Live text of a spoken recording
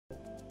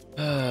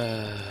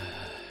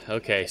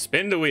Okay,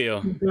 spin the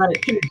wheel.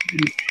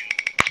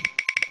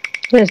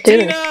 Let's do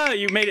Tina, this.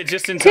 you made it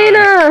just in time.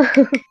 Tina!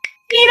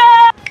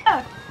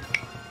 Tina!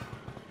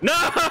 No!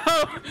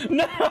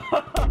 No!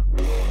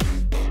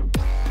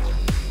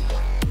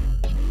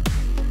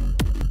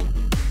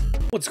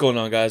 What's going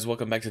on, guys?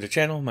 Welcome back to the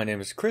channel. My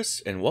name is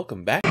Chris, and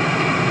welcome back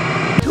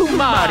to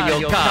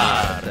Mario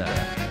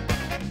Kart.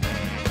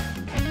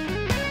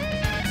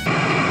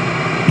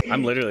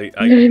 I'm literally...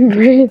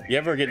 you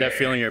ever get that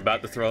feeling you're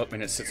about to throw up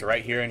and it sits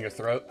right here in your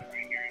throat?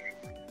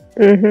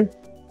 Mm-hmm.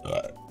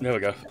 There we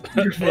go.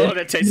 Oh,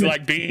 that tasted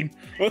like bean.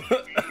 Not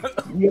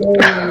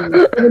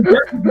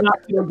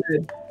feel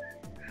good.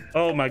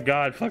 Oh my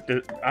god, fuck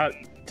it.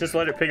 Just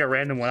let it pick a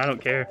random one, I don't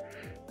care.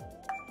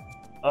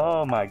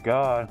 Oh my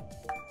god.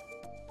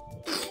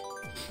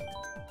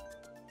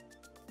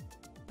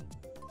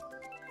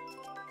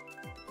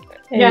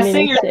 Yeah,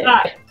 sing your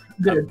side.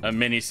 Good. A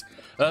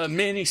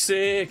mini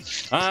sick.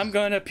 I'm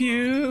gonna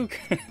puke.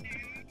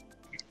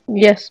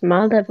 Yes,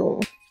 my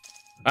level.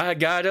 I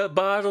got a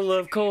bottle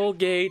of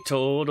Colgate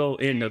Total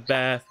in the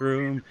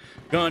bathroom.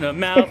 Gonna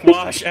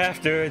mouthwash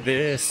after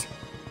this.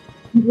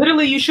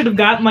 Literally, you should have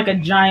gotten like a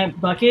giant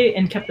bucket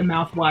and kept the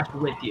mouthwash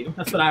with you.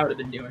 That's what I would have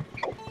been doing.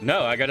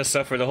 No, I gotta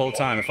suffer the whole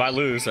time. If I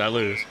lose, I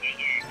lose.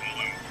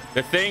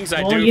 The things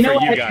I Well, do you know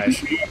for you what?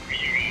 guys.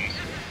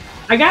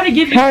 I gotta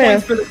give you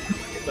points for the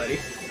buddy.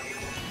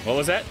 What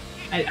was that?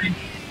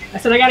 I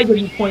said I gotta give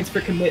you points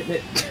for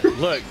commitment.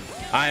 Look,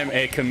 I am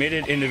a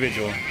committed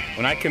individual.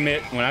 When I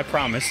commit, when I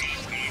promise,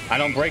 I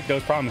don't break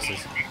those promises.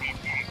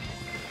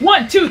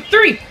 1, 2,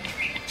 3.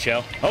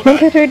 Shell. Oh, 1,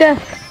 2, 3,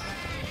 death.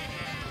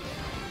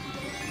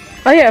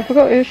 Oh yeah, I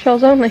forgot it was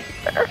shells only.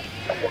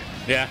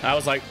 Yeah, I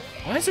was like,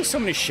 why is there so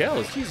many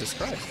shells? Jesus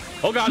Christ.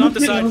 Oh god, off the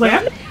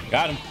side.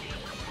 Got him.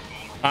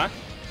 Huh?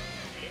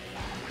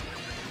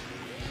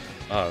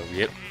 Oh,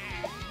 yep.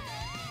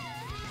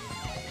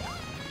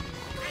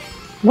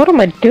 What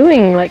am I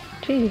doing? Like,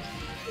 jeez.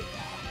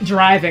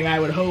 Driving, I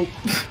would hope.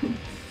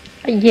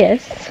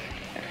 Yes.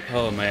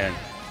 Oh man.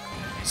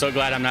 So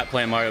glad I'm not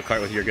playing Mario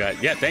Kart with your guy.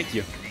 Yeah, thank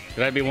you.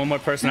 Could I be one more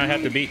person I'd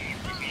have to beat?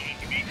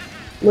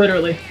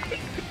 Literally.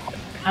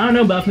 I don't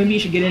know, Buff. Maybe you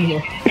should get in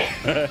here.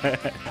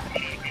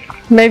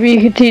 Maybe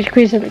you could teach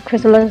Chris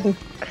a lesson.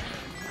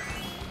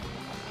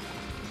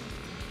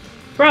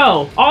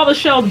 Bro, all the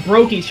shells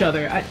broke each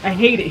other. I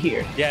hate it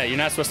here. Yeah, you're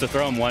not supposed to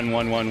throw them 1,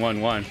 1, 1,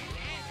 1, 1.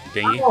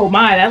 Dingy. Oh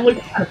my, that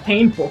looked kind of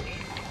painful.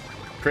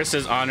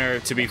 Chris's honor,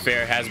 to be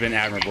fair, has been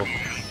admirable.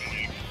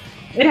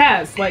 It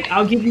has. Like,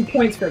 I'll give you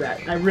points for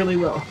that. I really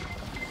will.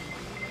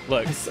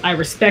 Look, I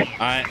respect.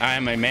 I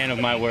am a man of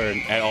my word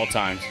at all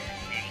times.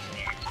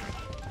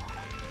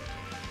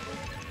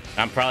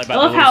 I'm probably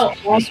about to lose. I love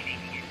how.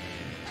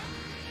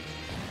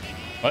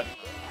 What?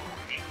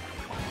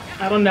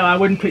 I don't know. I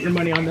wouldn't put your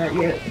money on that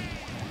yet.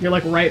 You're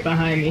like right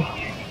behind me.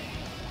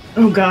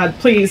 Oh God,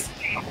 please,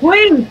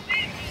 please!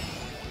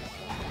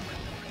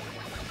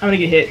 I'm gonna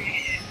get hit.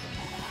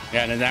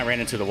 Yeah, and then that ran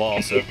into the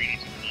wall. So.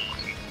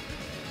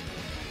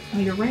 Oh,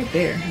 you're right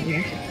there.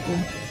 Yeah.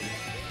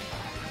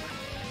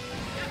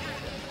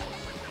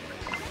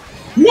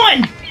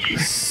 One!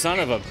 Son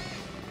of a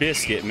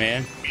biscuit,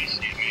 man.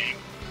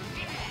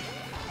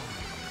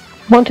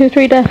 1, 2,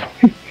 3,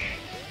 death.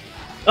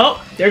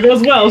 Oh, there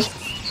goes Welsh.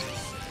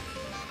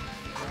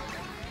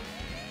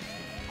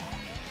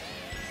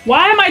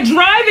 Why am I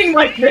driving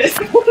like this?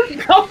 What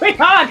is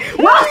going on?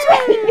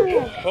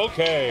 Welsh!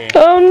 Okay.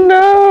 Oh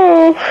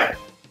no!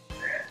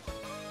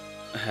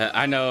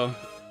 I know,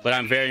 but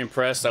I'm very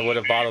impressed. I would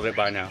have bottled it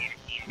by now.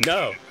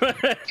 No,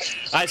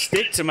 I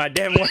stick to my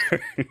damn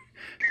word.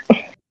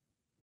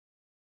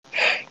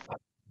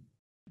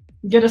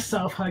 Get a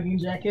self-hugging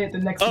jacket. The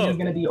next one is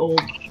gonna be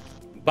old.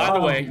 By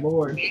the way,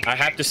 Lord. I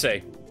have to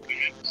say,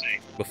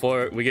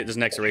 before we get this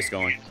next race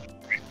going,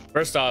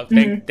 first off,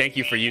 thank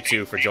you for you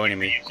two for joining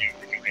me.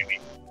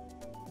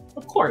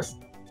 Of course.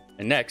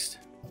 And next,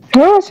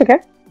 Oh, that's okay.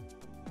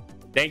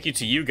 thank you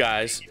to you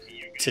guys.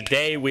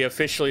 Today we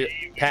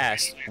officially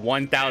passed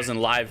 1,000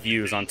 live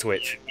views on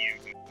Twitch.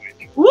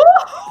 Woo!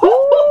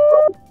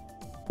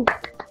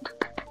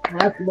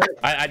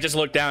 I just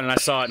looked down and I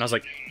saw it and I was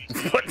like,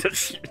 what the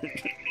shit?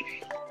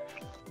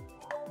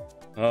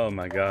 Oh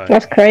my god.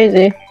 That's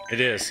crazy.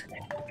 It is.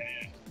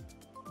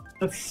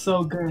 That's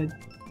so good.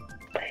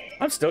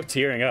 I'm still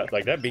tearing up.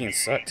 Like, that being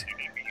sucked.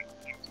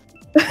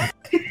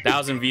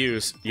 1,000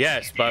 views.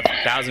 Yes, Buff.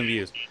 1,000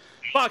 views.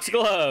 Box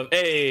glove.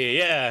 Hey,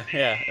 yeah.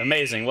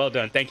 Amazing. Well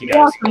done. Thank you,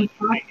 guys.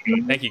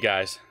 Thank you,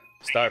 guys.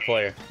 Star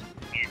player.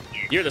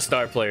 You're the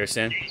star player,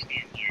 Sin.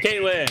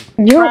 Caitlin.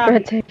 You're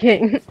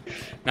breathtaking.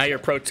 Now you're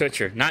a pro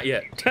Twitcher. Not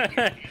yet.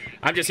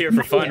 I'm just here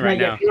for fun right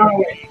now.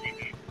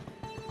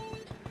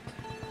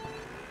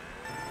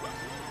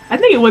 I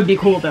think it would be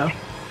cool, though.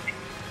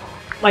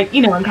 Like,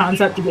 you know, in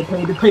concept, to get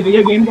paid to play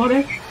video games all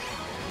day.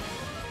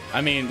 I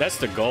mean, that's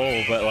the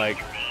goal, but, like,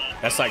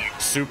 that's, like,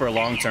 super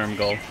long-term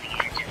goal.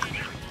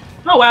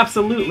 Oh,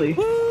 absolutely.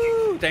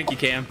 Woo! Thank you,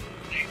 Cam.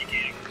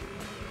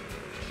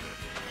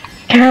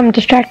 Cam,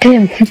 distract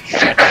him.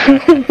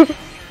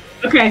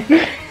 Okay.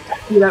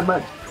 Do that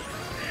much.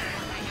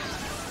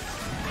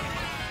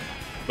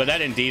 But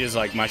that indeed is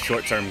like my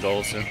short-term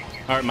goal, so,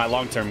 or my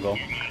long-term goal.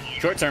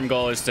 Short-term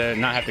goal is to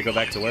not have to go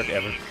back to work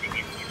ever.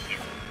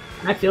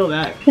 I feel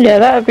that. Yeah,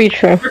 that would be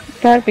true.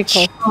 That'd be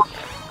cool.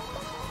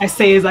 I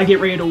say as I get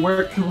ready to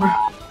work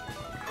tomorrow.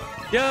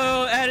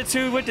 Yo,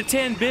 Attitude with the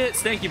 10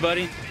 bits. Thank you,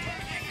 buddy.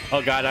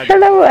 Oh god,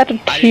 Hello, I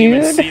didn't even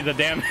Attitude. see the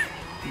damn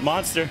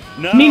monster.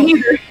 No. Me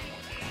neither.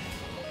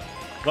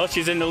 Well,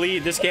 she's in the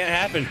lead. This can't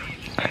happen.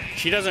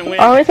 She doesn't win.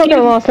 Oh, it's not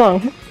gonna last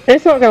long.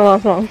 It's not gonna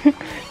last long.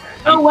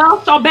 Oh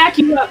well, I'll back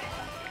you up.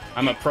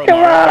 I'm a pro Come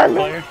Mario on.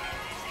 player.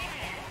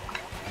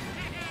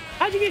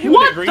 How'd you get hit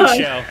What with a green the-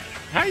 shell?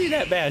 How are you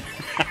that bad?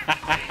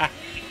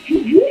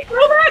 Did you throw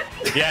that?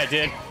 Yeah, I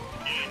did.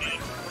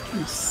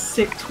 You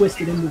sick,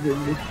 twisted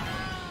individual.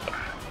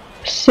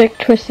 Sick,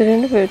 twisted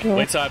individual.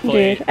 Wait till I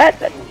play. Dude.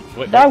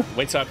 Wait,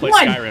 wait till I play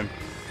One. Skyrim.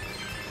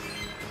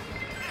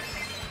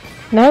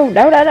 No,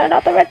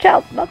 not the red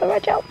shell. Not the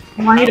red shell.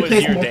 Well, I need How to was play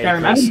your some day,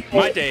 Skyrim. I Chris? didn't play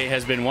My it. day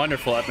has been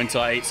wonderful up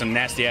until I ate some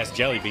nasty-ass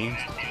jelly beans.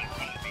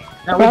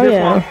 That was Oh, your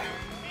yeah. fault.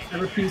 I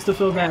refuse to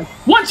feel bad.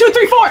 1, 2,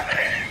 3, 4!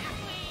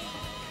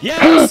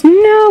 Yes! No!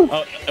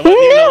 Oh, it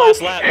wasn't even the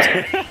last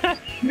lap.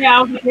 Yeah,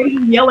 I was like, what are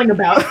you yelling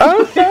about?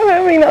 I'm so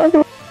happy that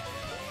was.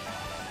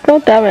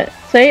 God damn it.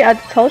 See, I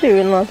told you it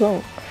wouldn't last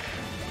long.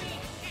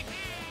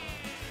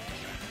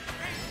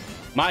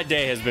 My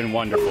day has been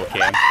wonderful,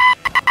 Cam.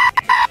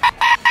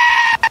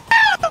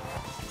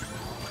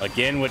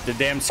 Again with the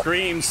damn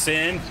screams,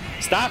 Sin.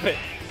 Stop it!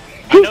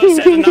 I know it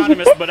says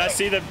anonymous, but I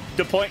see the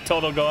point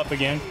total go up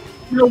again.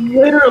 No,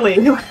 literally.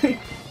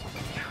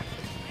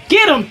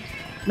 Get him!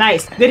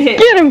 Nice. Good hit.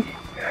 Get him!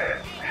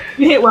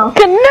 Good hit well.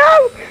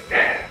 No!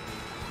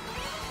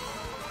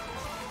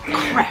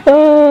 Crap.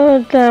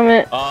 Oh, damn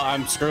it. Oh,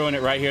 I'm screwing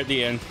it right here at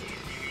the end.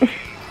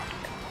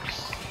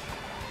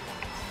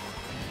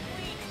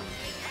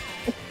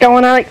 Go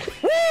on, Alex.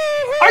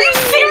 Are you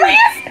serious?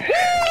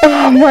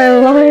 Oh, my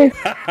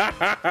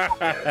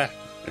life.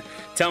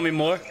 Tell me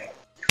more.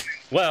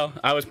 Well,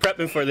 I was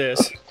prepping for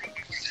this.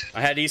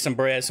 I had to eat some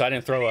bread so I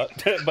didn't throw up,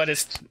 but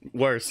it's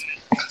worse.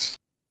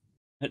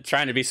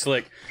 Trying to be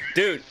slick.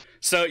 Dude,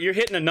 so you're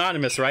hitting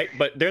anonymous, right?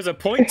 But there's a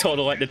point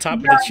total at the top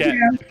of the chat.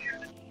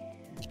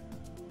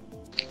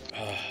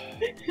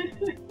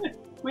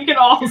 We can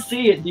all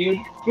see it, dude.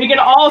 We can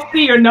all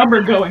see your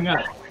number going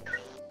up.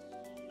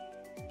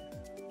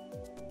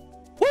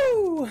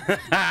 Woo!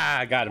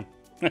 I got him.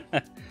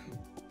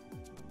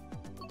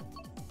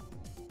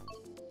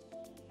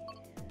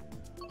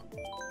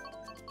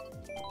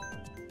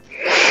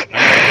 I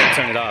can't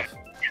turn it off.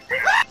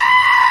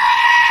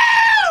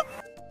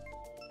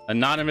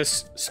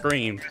 Anonymous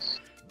screamed.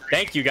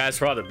 Thank you guys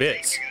for all the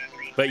bits,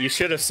 but you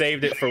should have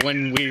saved it for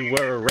when we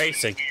were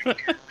racing.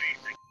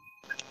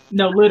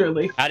 No,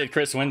 literally. How did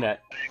Chris win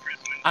that?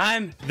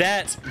 I'm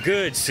that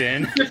good,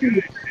 Sin.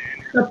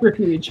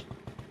 Subterfuge.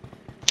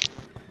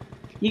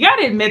 You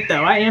gotta admit,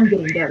 though, I am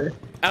getting better.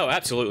 Oh,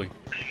 absolutely.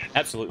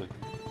 Absolutely.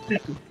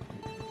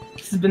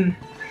 This has been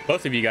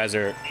Both of you guys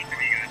are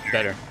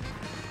better.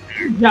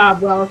 good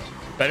job, Welsh.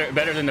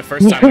 Better than the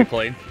first time we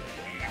played.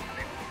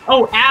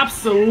 Oh,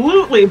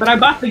 absolutely, but I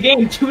bought the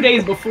game 2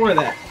 days before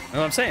that. That's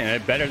what I'm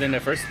saying. Better than the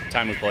first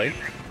time we played.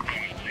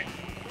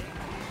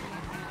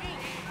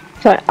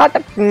 So,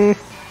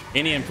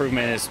 Any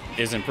improvement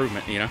is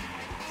improvement, you know?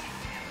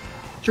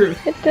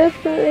 Truth. it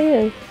definitely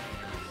is.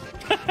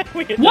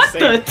 We hit What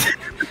same- the?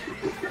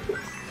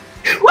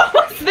 What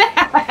was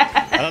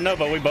that? I don't know,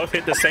 but we both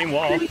hit the same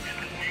wall.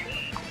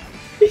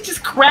 He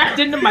just cracked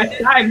into my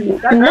side.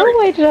 That No hurt.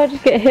 way did I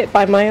just get hit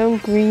by my own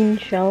green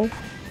shell.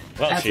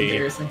 Well, That's she.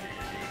 embarrassing.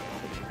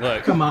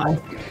 Look, Come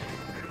on.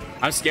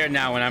 I'm scared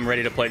now when I'm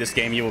ready to play this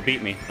game, you will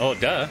beat me. Oh,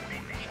 duh.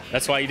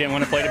 That's why you didn't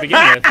want to play to begin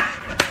with.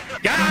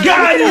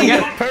 Got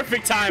him!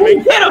 Perfect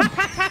timing. Hit him!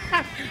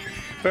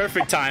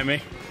 Perfect timing.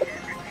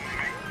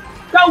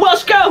 Go,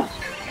 Welsh, go!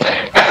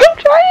 I'm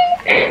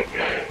trying!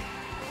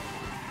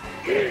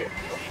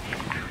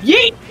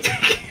 Yeet!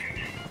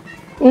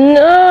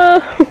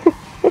 No!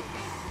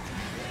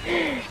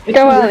 It's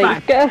Go, really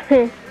Alex,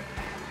 fine. go!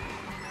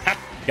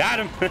 Got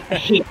him. I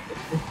hate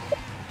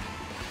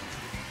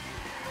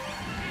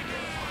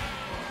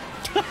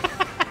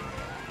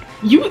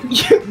you,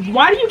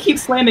 why do you keep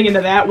slamming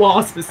into that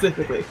wall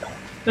specifically?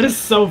 That is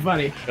so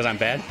funny. Because I'm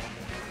bad?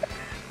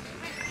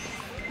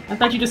 I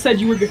thought you just said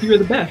you were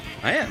the best.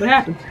 I am. What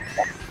happened?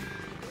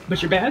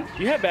 But you're bad?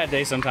 You have bad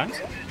days sometimes.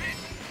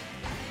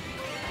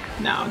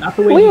 No, not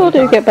the way We you all do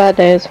thought. get bad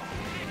days.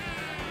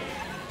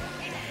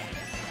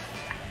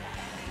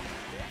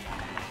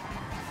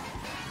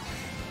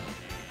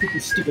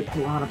 These stupid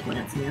piranha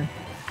plants, man.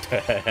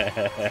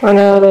 I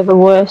know, they're the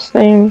worst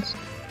things.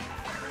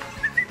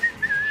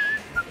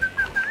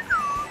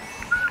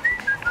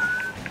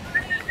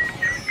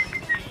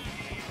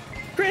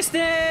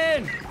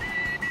 Kristen!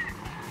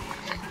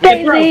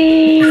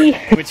 Daisy!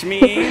 Which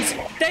means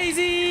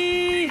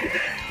Daisy!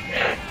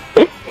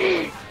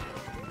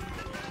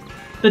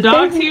 The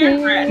dog's here?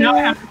 Alright, now I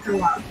have to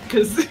throw out,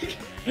 because...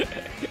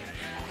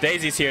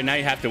 Daisy's here, now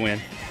you have to win.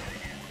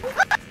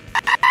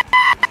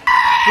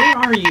 Where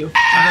are you?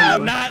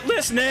 I'm not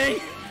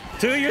listening!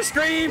 To your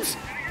screams!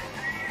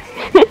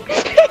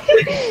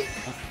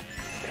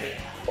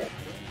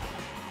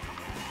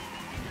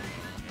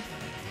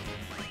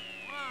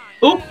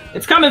 Oop,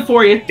 it's coming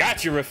for you.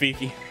 Got you,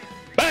 Rafiki.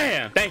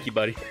 Bam! Thank you,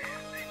 buddy.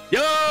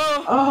 Yo!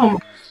 Oh,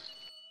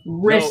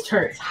 wrist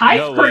hurts. High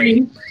no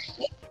cream.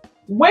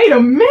 Wait a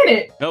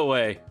minute. No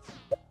way.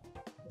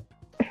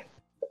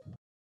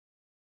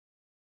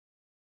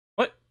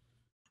 What?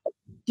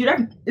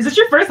 Dude, is this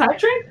your first hype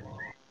train?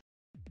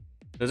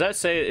 Does that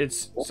say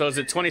it's... So is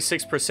it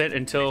 26%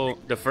 until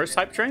the first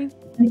hype train?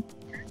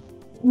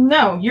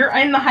 No, you're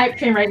in the hype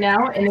train right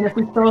now, and then if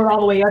we fill it all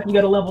the way up, you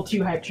go to level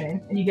 2 hype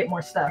train, and you get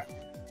more stuff.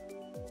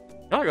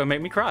 Y'all are gonna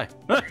make me cry.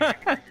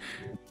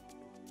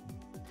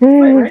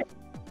 Wait, right?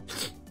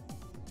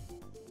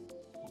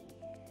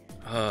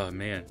 Oh,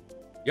 man.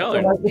 Y'all So,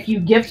 are... like, if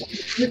you gift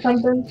or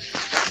something,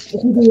 if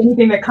you do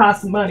anything that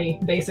costs money,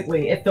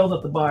 basically, it fills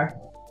up the bar.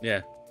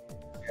 Yeah.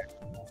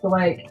 So,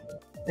 like,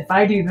 if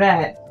I do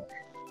that,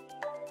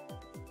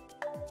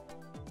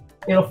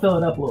 it'll fill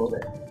it up a little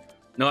bit.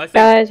 No, I think...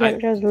 Guys,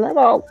 just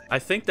level. I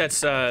think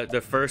that's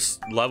the first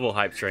level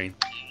hype train.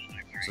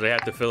 So they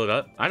have to fill it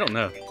up? I don't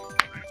know.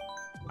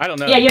 I don't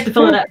know. Yeah, you have to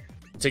fill it up.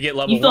 To get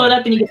level 1. You fill it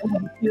up and you get to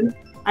level 2.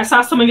 I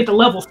saw someone get to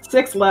level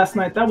 6 last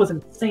night. That was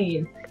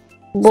insane.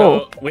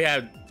 Whoa. So we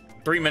have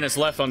 3 minutes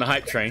left on the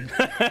hype train.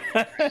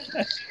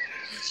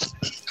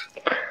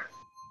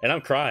 And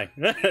I'm crying.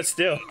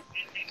 Still.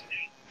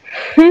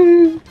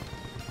 I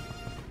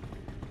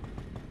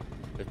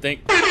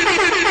think...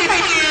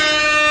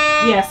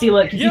 Yeah, see,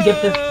 look, if you get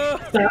this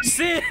stuff,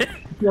 Sin!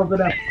 fills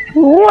it up.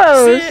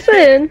 Whoa, Sin.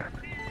 Sin.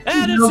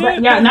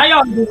 Attitude! Yeah, now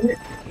y'all do it.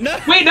 No.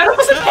 Wait, none of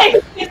us are paying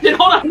attention.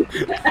 Hold on.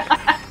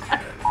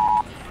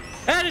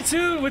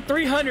 Attitude with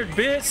 300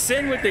 bits.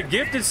 Sin with the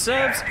gifted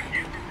subs.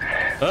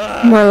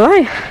 My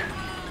life.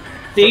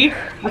 See?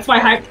 That's why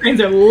hype trains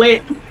are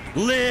lit.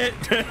 Lit!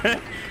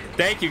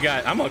 Thank you,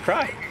 guys. I'm gonna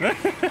cry.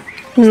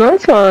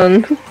 Nice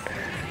one.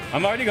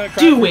 I'm already gonna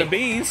cry Do from it. the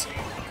beans.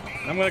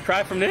 I'm gonna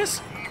cry from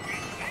this.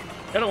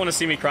 I don't want to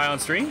see me cry on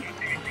stream. What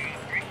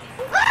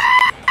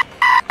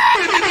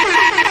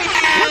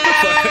the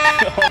fuck?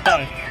 Hold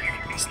on.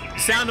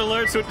 Sound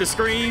alerts with the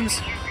screams.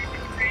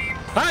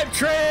 Hype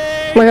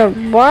train! Oh my god,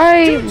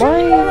 why?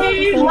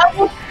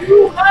 Level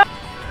 2 hype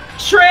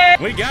train.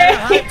 We got a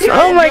hype train!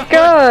 Oh my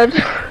god.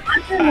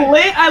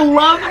 Lit. I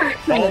love hype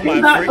train. Oh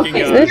my freaking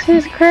god. This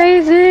is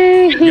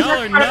crazy. Y'all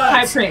are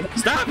Hype nuts! train.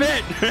 Stop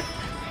it!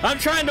 I'm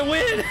trying to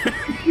win!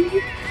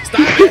 Stop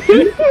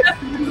it!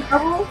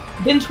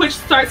 Then Twitch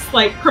starts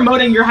like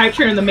promoting your hype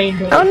train in the main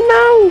game. Oh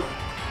no.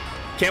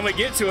 Can we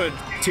get to a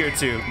tier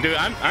 2? Dude,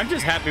 I'm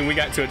just happy we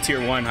got to a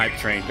tier 1 hype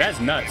train. That's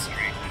nuts.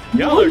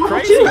 Y'all are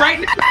crazy. Right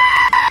now.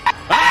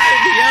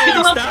 Ah,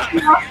 yelling, stop!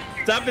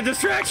 Stop the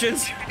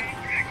distractions!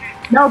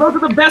 No, those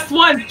are the best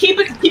ones. Keep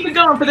it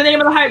going for the name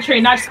of the hype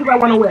train, not just because I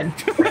want to win.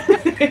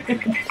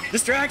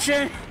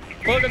 Distraction!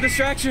 Look at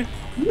distraction!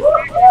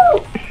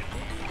 Woo-hoo!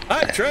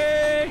 Hype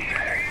train!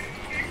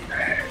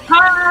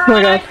 Oh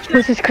my god,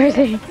 this is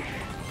crazy.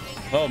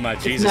 Oh my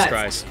Jesus nuts.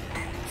 Christ.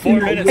 4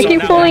 minutes I on keep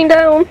that falling one.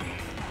 down.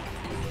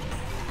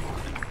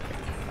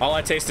 All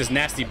I taste is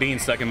nasty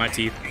beans stuck in my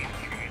teeth.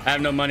 I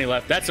have no money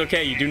left. That's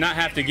okay. You do not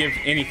have to give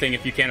anything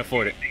if you can't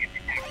afford it.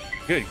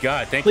 Good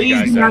God. Thank you Please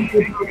guys. do not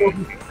give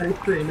ice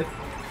cream. It's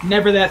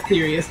never that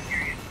serious.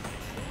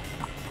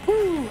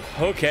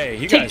 Okay,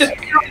 you Take guys.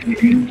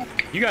 this.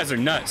 You guys are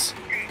nuts.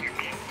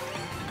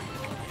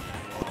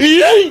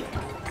 Yeet!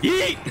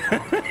 Yeet!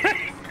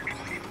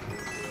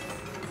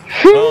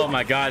 Oh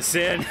my God,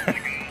 Sin.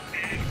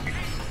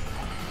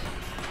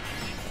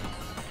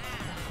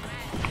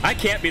 I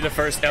can't be the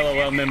first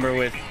LOL member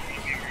with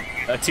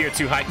a tier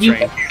 2 hype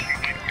train.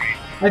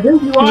 I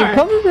think you You are.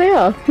 probably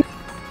are.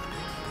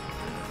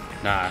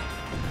 Nah.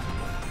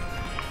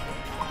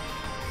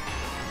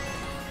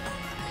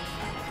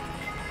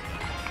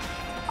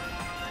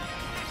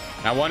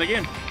 Now one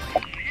again.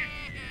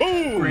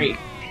 Ooh! Great.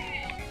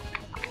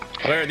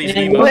 Where are these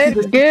And emotes?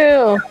 Let's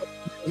go.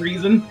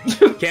 Reason.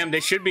 Cam, they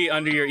should be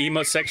under your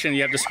emote section.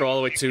 You have to scroll all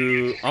the way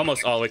to,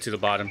 almost all the way to the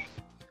bottom.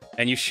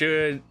 And you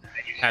should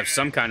have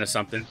some kind of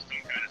something.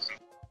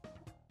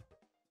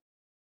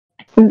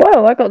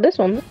 Whoa, I got this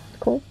one. That's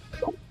cool.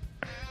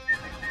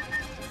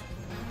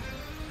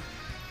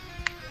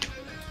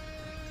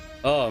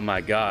 Oh my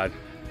God.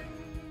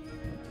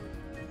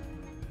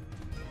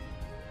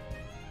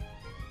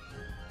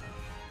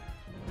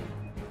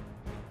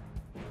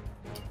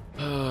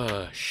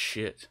 Oh,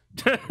 shit.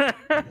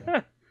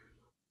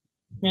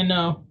 You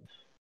know.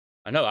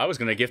 I know, I was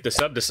gonna gift a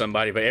sub to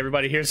somebody, but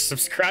everybody here's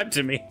subscribed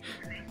to me.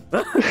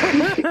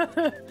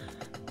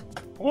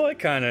 What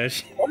kind of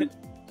shit?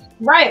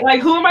 Right,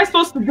 like who am I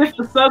supposed to gift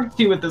the sub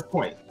to at this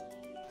point?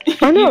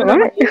 I know,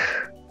 right?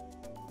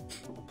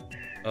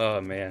 Oh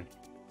man.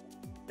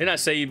 Didn't I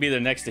say you'd be the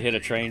next to hit a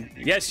train?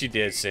 Yes, you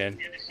did, Sin.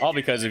 All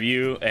because of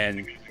you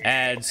and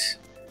ads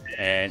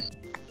and...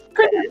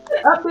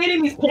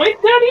 Updating these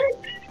points down here?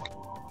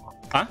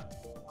 Huh?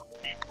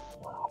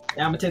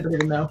 Yeah, I'm gonna take the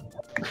bigger no.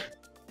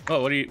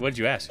 Oh, what'd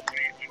you ask?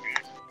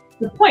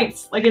 the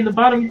points, like in the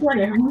bottom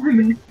corner. Have you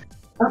been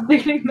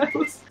updating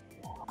those?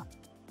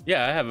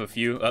 Yeah, I have a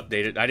few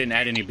updated. I didn't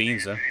add any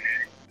beans though.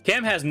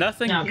 Cam has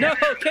nothing. Okay. No,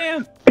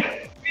 Cam.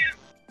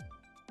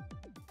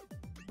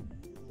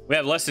 We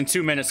have less than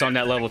 2 minutes on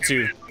that level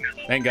 2.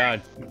 Thank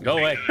God. Go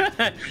away.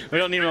 We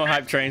don't need no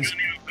hype trains.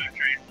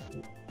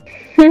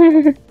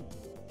 All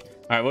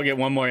right, we'll get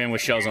one more in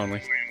with shells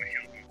only.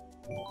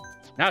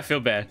 Now I feel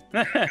bad.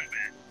 I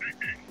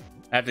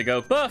have to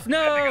go. Buff,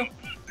 no.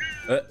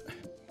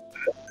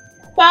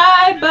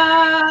 Bye,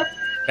 Buff.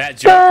 Bad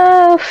joke.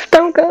 Buff,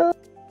 don't go.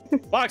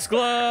 Box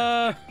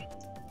glove.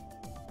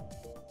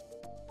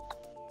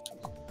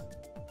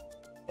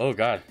 Oh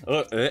God.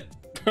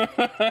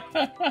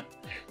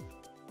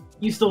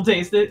 You still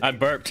taste it? I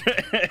burped.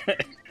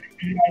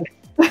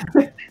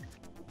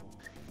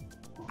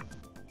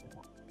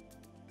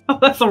 Oh,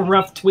 that's a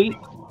rough tweet.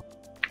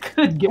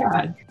 Good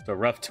God. It's a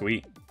rough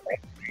tweet.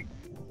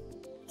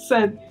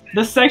 Said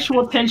the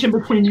sexual tension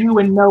between you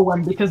and no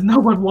one because no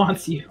one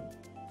wants you.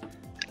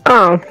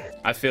 Oh.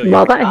 I feel you.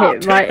 Well, that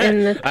hit right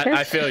in the chest.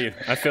 I feel you.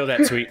 I feel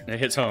that tweet. It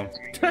hits home.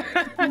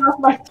 Off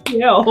my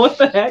tail. What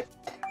the heck?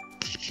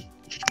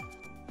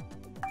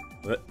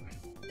 What?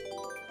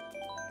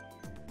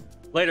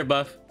 Later,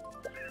 Buff.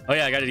 Oh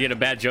yeah, I gotta get a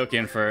bad joke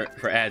in for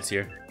ads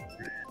here.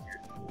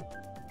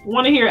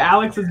 Want to hear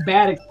Alex's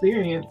bad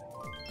experience?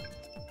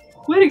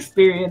 Good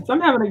experience. I'm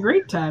having a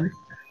great time.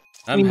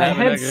 I'm my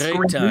having a head's great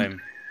screaming.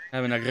 time.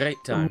 Having a great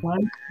time.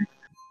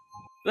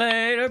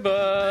 Later,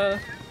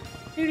 Buff.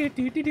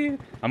 I'm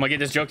gonna get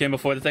this joke in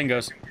before the thing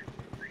goes.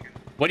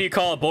 What do you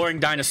call a boring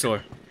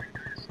dinosaur?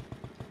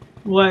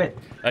 What?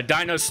 A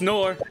dino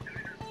snore.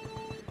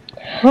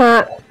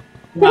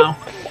 Wow.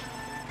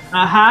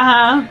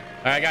 Aha.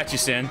 Alright, I got you,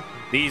 Sin.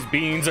 These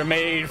beans are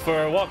made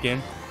for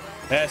walking.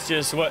 That's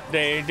just what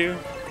they do.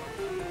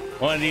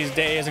 One of these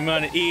days I'm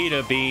gonna eat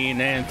a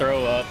bean and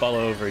throw up all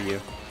over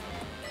you.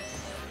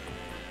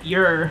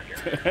 You're.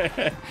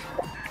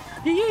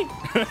 Yee.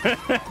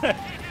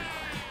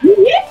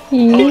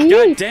 Oh,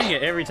 God dang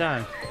it, every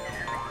time.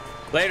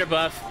 Later,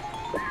 Buff.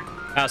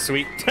 How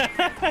sweet.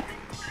 I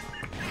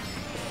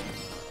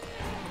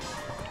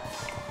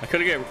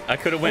could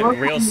have went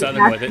real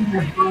southern with it.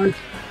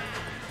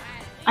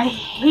 I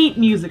hate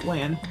Music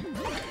Land.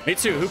 Me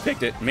too. Who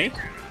picked it? Me?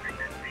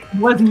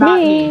 Was not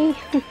me.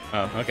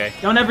 Oh, okay.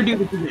 Don't ever do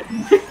this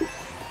again.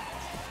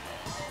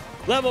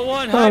 Level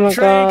 1 Oh hype my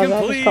train god, I just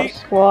complete. got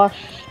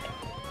squashed.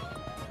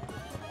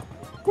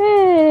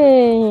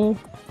 Hey.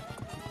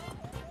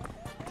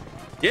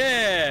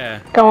 Yeah.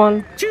 Go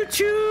on. Choo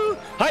choo.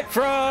 Hype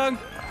frog.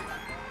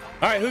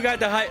 All right, who got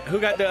the hype? Who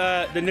got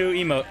the new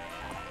emote?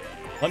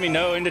 Let me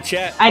know in the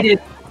chat. I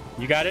did.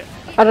 You got it?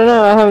 I don't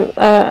know. I haven't.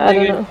 I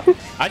don't know.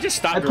 I just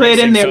stopped I put it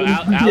racing, in there.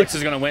 so Alex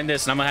is gonna win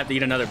this, and I'm gonna have to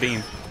eat another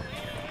bean.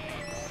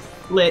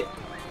 Lit.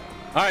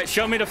 All right,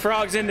 show me the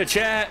frogs in the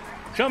chat.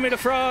 Show me the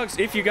frogs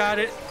if you got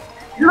it.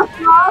 Your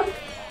frog?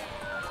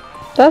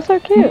 That's so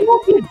cute.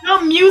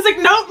 Dumb music,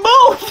 no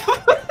move.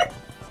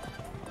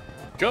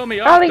 Show me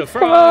off Alex, the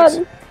frogs.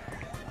 come on.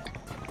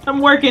 I'm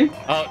working.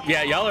 Oh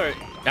yeah, y'all are.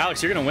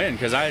 Alex, you're gonna win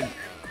because I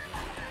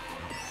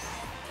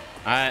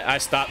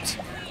stopped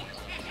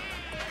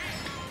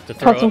to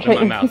throw up in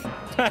my mouth.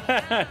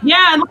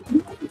 Yeah, and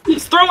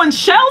he's throwing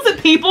shells at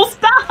people.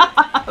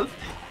 Stop.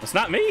 It's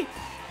not me.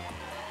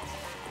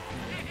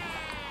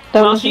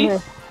 Don't Welshie, worry.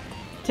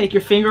 take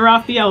your finger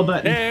off the L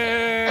button.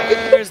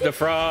 There's the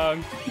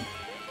frog.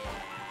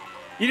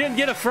 You didn't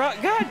get a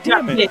frog? God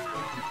damn it.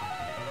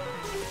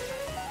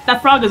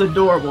 That frog is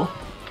adorable.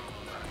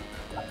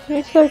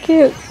 He's so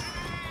cute.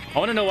 I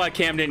want to know why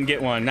Cam didn't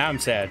get one. Now I'm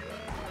sad.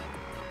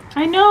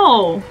 I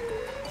know.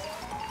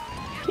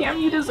 Cam,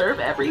 you deserve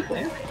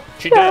everything.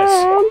 She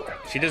does.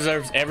 She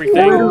deserves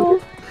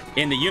everything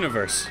in the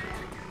universe.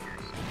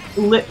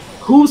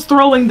 Who's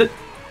throwing the...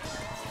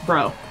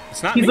 Bro.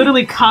 It's not He's me.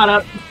 literally caught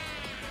up.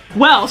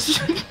 Welsh.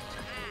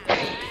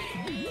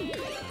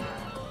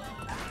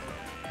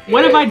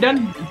 What have I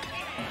done?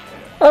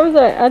 I'm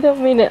sorry. I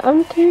don't mean it.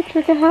 I'm too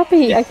trigger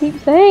happy. I keep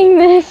saying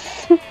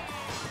this.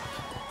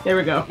 There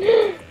we go.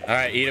 All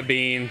right, eat a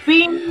bean.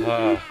 Bean.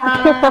 Oh.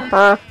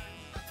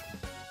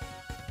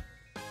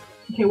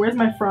 Okay, where's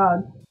my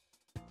frog?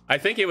 I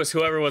think it was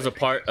whoever was a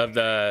part of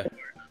the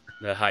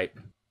hype,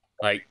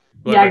 like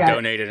Yeah, I whoever got it.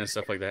 donated and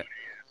stuff like that.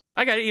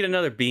 I gotta eat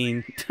another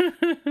bean.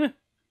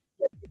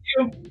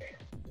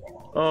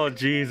 Oh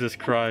Jesus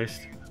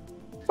Christ!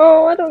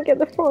 Oh, I don't get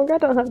the frog. I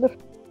don't have the.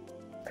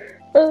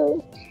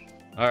 All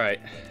right.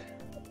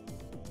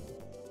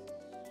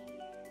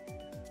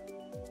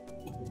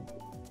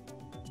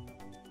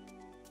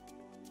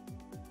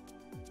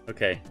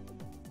 Okay.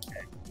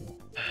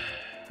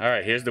 All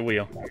right. Here's the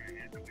wheel.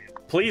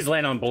 Please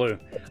land on blue.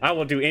 I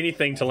will do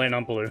anything to land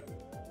on blue.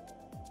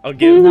 I'll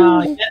give.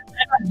 No,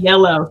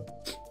 yellow.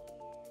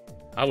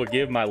 I will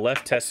give my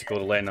left testicle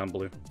to land on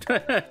blue.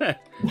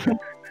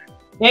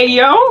 Hey,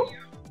 yo.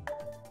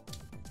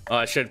 Oh,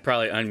 I should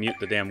probably unmute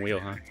the damn wheel,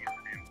 huh?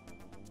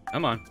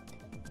 Come on.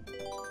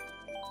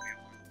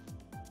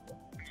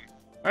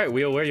 Alright,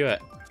 wheel, where you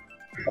at?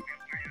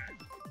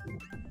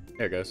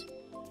 There it goes.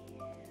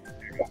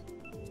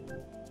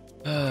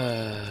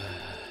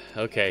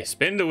 Okay,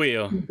 spin the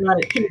wheel. Got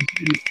it.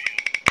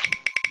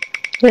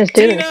 Let's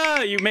do this.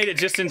 Tina, you made it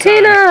just in time.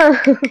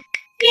 Tina!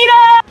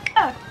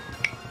 Tina!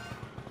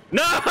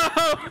 No!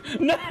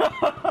 No!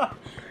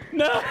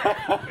 No!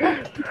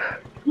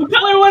 What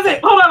color was it?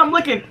 Hold on, I'm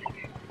looking.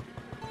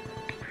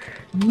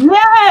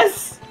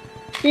 Yes!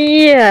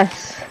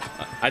 Yes!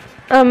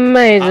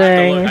 Amazing. I'll have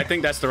to look. I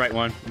think that's the right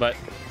one, but...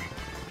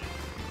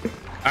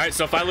 Alright,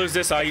 so if I lose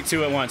this, I'll eat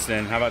 2 at once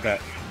then. How about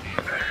that?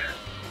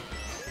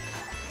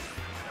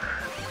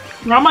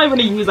 I'm not even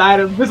gonna use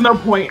items. There's no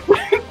point.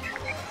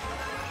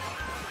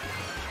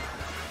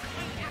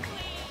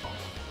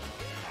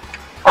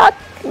 Are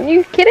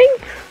you kidding?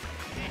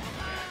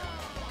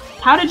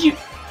 How did you...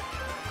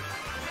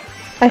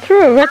 I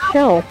threw a red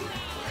shell.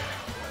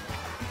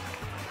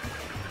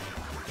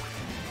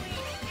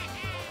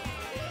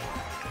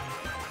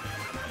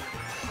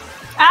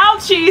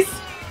 Ouchies!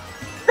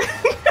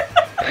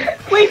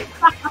 Please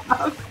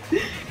stop.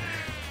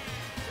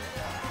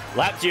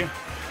 Lapped you.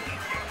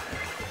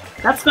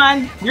 That's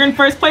fine. You're in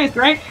first place,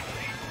 right?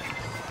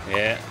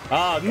 Yeah.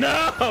 Oh,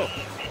 no! Oh,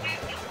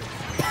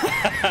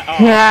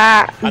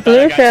 Ah, I thought blue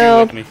I got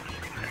shield. you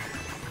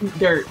with me.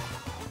 Dirt.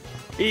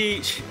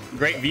 Each.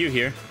 Great view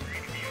here.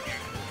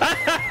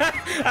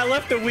 I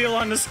left the wheel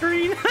on the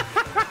screen.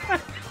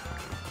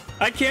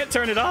 I can't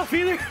turn it off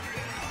either.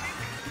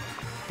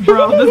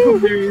 Bro, this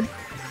is weird.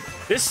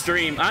 This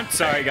stream, I'm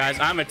sorry guys,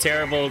 I'm a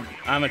terrible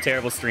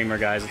streamer,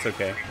 guys. It's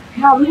okay.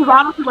 No, this is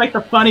honestly like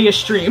the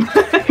funniest stream.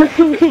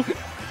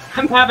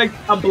 I'm having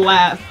a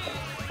blast.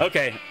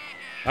 Okay.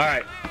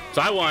 Alright.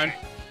 So I won.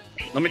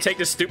 Let me take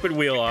this stupid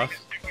wheel off.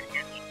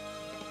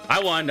 I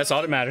won, that's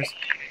all that matters.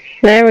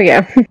 There we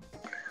go. And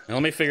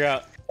let me figure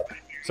out.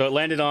 So it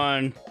landed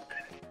on...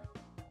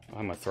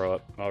 I'm gonna throw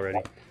up already.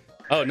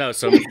 Oh no,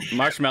 so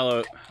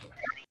marshmallow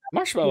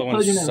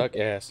ones suck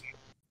ass.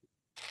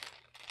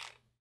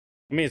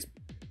 I mean, it's...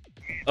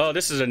 Oh,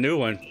 this is a new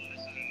one.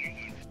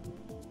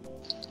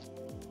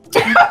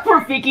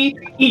 Rafiki,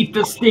 eat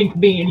the stink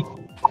bean.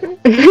 So,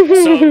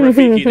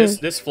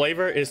 Rafiki, this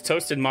flavor is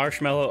toasted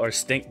marshmallow or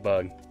stink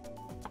bug.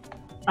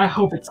 I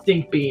hope it's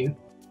stink bean.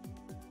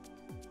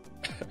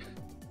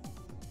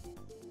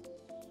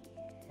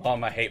 Oh,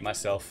 I hate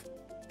myself.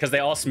 Because they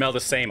all smell the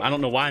same. I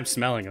don't know why I'm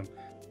smelling them.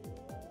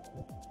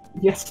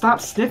 Yeah, stop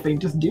sniffing.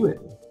 Just do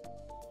it.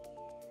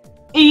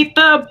 Eat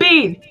the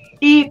bean!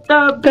 Eat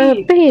the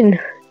bean! The bean.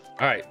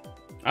 Alright.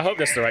 I hope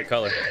that's the right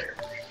color.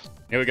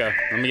 Here we go.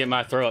 Let me get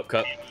my throw-up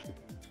cup.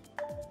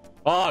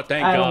 Oh,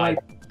 thank God.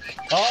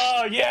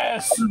 Oh,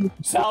 yes!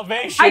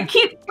 Salvation! I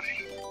keep...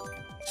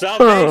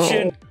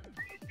 Salvation!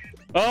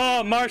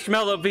 Oh,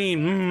 marshmallow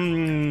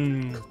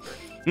bean.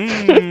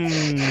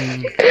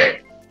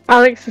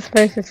 Alex's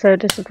face is so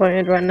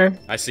disappointed right now.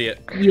 I see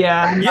it.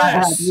 Yeah, I'm not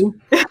Yes!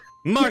 happy.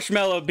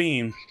 Marshmallow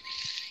bean.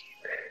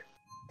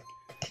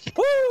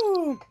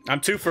 Woo!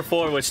 I'm 2 for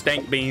 4 with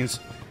stank beans.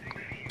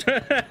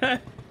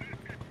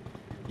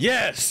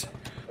 Yes!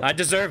 I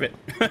deserve it.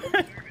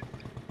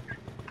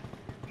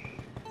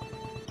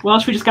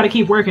 Well, we just gotta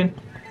keep working.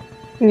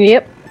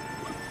 Yep.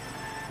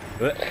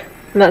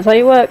 That's how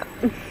you work.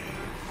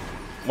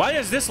 Why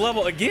is this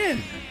level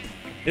again?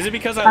 Is it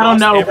because I don't lost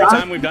know, every bro.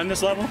 time we've done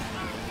this level?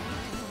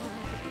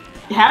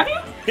 Have you?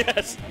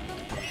 Yes.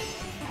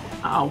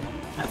 Oh,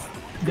 that's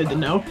good to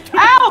know.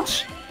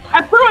 Ouch!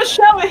 I threw a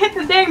shell and hit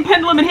the dang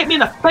pendulum and hit me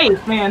in the face,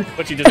 man.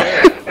 What you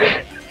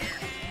deserve.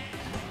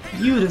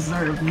 You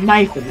deserve a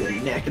knife in your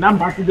neck, and I'm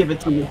about to give it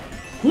to you.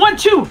 1,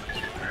 2,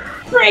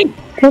 3!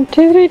 1,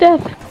 2, 3,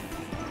 death.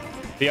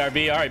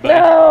 BRB, alright, buddy.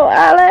 No,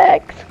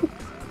 Alex!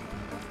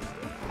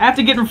 I have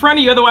to get in front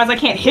of you, otherwise I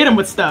can't hit him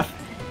with stuff.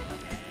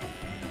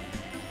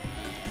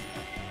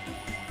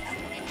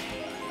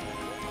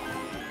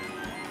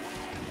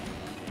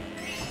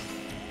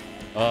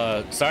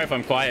 Sorry if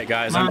I'm quiet,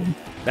 guys.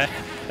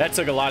 That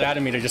took a lot out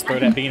of me to just throw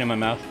that bean in my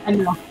mouth. I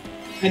know.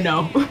 I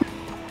know.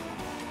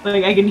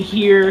 Like, I can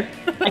hear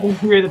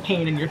the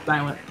pain in your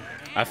silence.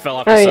 I fell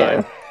off the side.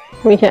 Yeah.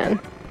 We can.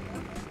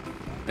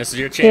 This is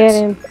your Get chance.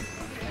 him.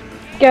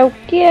 Go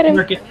get him.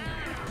 Work it.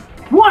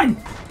 1!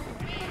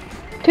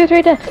 2,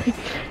 3,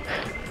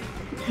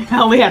 death. I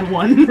only had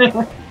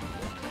 1.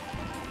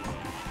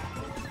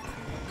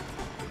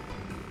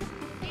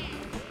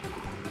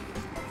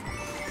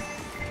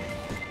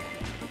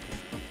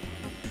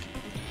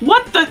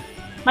 What the?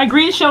 My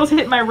green shell's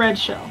hit my red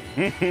shell.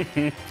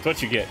 That's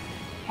what you get.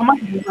 I'm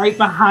like right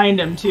behind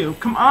him too.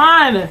 Come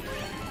on!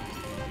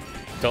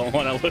 Don't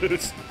want to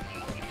lose.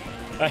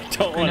 I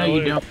don't want to you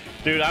lose. don't.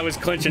 Dude, I was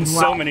clenching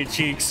so many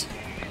cheeks.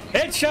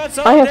 Headshots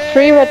all I have day!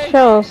 3 red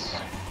shells.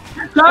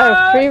 Go! I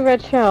have 3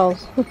 red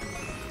shells.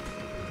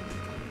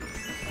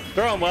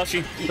 Throw him,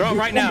 Welshie. Throw him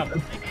right now.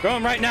 Throw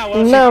him right now,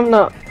 Welshie. No, I'm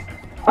not.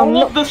 I'm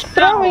All of not the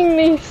throwing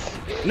these.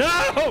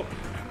 No!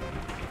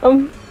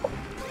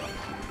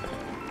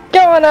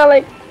 Go on,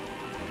 Alex.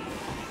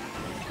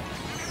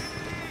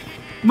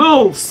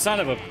 Move! Son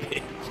of a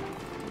bitch.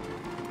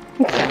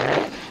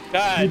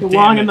 God You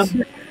belong damn in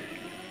it.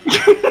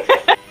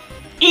 the.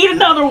 Eat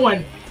get another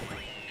one.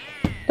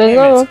 There's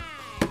another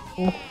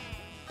one.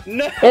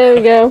 No. There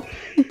we go.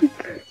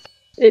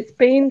 It's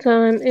bean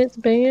time. It's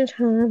bean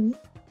time.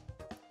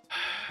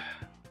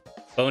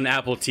 Bone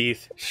apple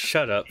teeth.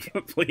 Shut up,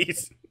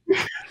 please.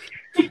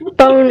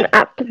 Bone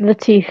up the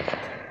teeth.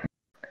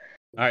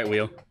 All right,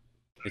 Wheel.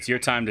 It's your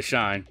time to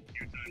shine.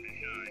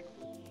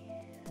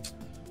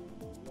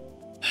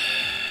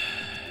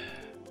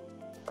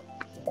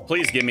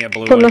 Please give me a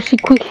blue one.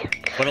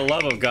 For the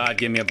love of God,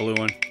 give me a blue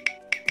one.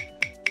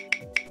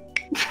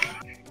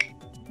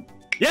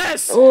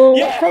 Yes! Oh,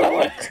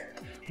 yes!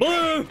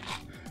 Blue!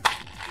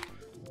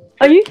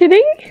 Are you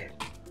kidding?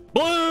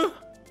 Blue!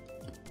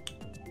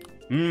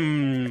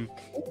 Mmm.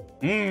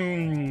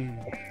 Mmm.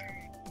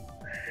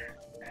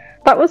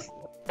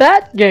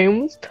 That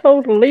game was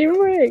totally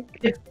rigged.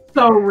 It's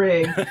so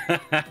rigged.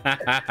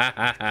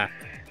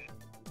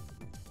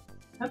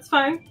 That's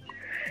fine.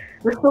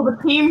 There's still the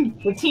team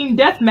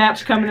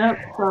deathmatch coming up,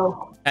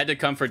 so. Had to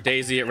come for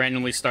Daisy. It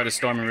randomly started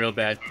storming real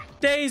bad.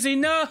 Daisy,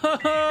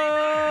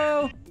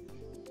 no!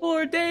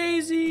 Poor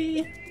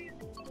Daisy.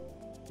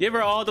 Give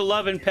her all the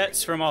love and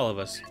pets from all of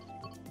us.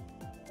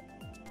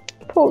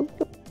 Poor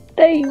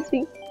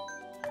Daisy.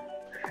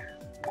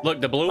 Look,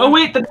 the blue one. Oh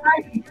wait, the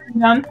time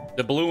done.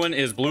 The blue one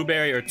is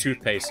blueberry or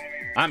toothpaste.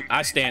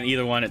 I stand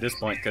either one at this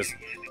point because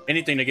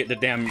anything to get the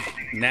damn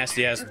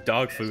nasty ass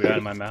dog food out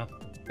of my mouth.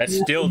 That's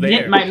still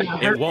there.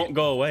 It won't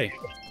go away.